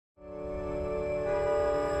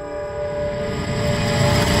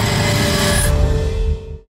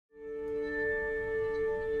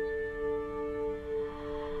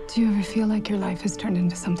feel like your life has turned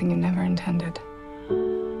into something you never intended?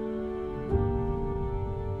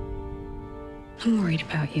 I'm worried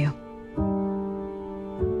about you.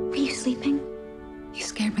 Were you sleeping? You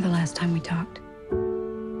scared me the last time we talked.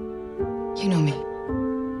 You know me.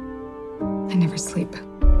 I never sleep.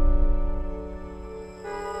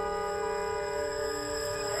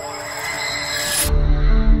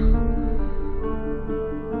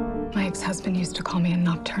 My ex-husband used to call me a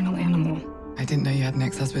nocturnal animal. I didn't know you had an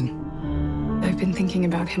ex-husband. I've been thinking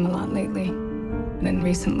about him a lot lately. And then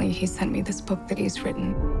recently, he sent me this book that he's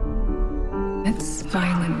written. It's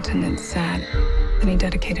violent and it's sad. And he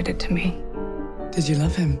dedicated it to me. Did you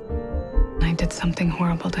love him? I did something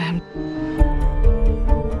horrible to him.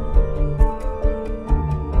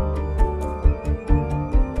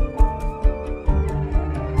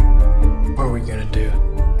 What are we gonna do?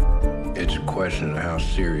 It's a question of how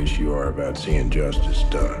serious you are about seeing justice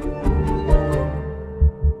done.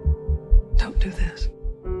 Don't do this.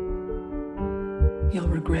 You'll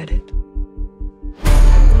regret it.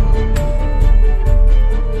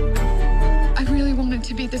 I really wanted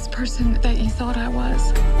to be this person that you thought I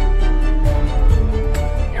was.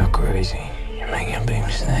 You're crazy. You're making a big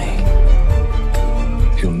mistake.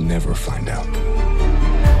 He'll never find out.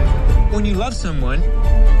 When you love someone,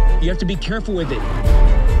 you have to be careful with it.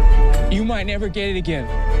 You might never get it again.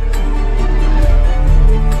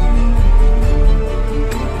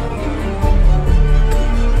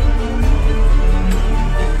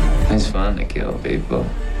 It's fun to kill people.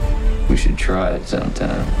 We should try it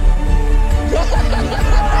sometime.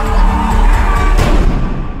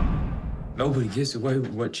 Nobody gets away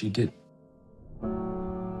with what you did.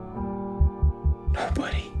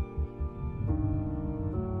 Nobody.